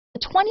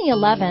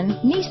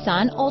2011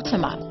 Nissan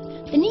Altima.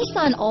 The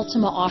Nissan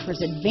Altima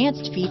offers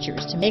advanced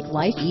features to make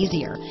life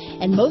easier,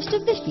 and most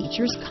of the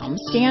features come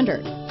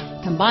standard.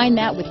 Combine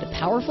that with the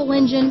powerful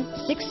engine,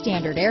 6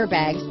 standard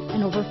airbags,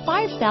 and over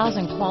 5,000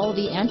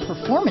 quality and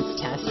performance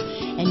tests,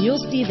 and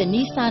you'll see the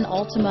Nissan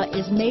Altima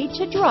is made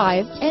to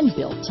drive and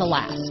built to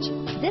last.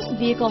 This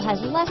vehicle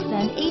has less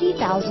than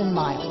 80,000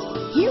 miles.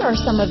 Here are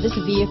some of this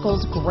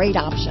vehicle's great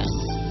options: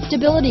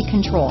 stability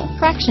control,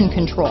 traction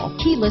control,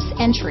 keyless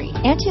entry,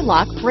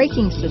 anti-lock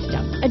braking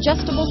system,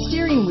 adjustable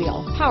steering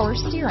wheel, power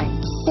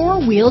steering,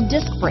 4-wheel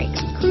disc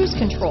brakes, cruise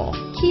control,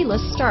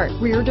 keyless start,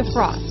 rear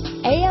defrost,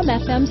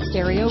 AM/FM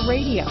stereo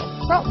radio,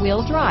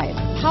 front-wheel drive,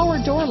 power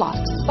door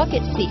locks,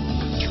 bucket seats,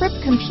 trip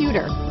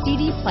computer,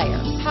 CD player,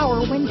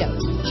 power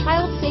windows,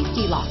 child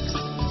safety locks,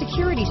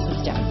 security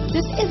system.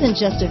 This isn't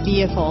just a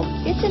vehicle,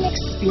 it's an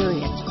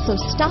experience. So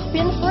stop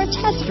in for a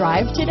test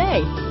drive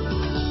today.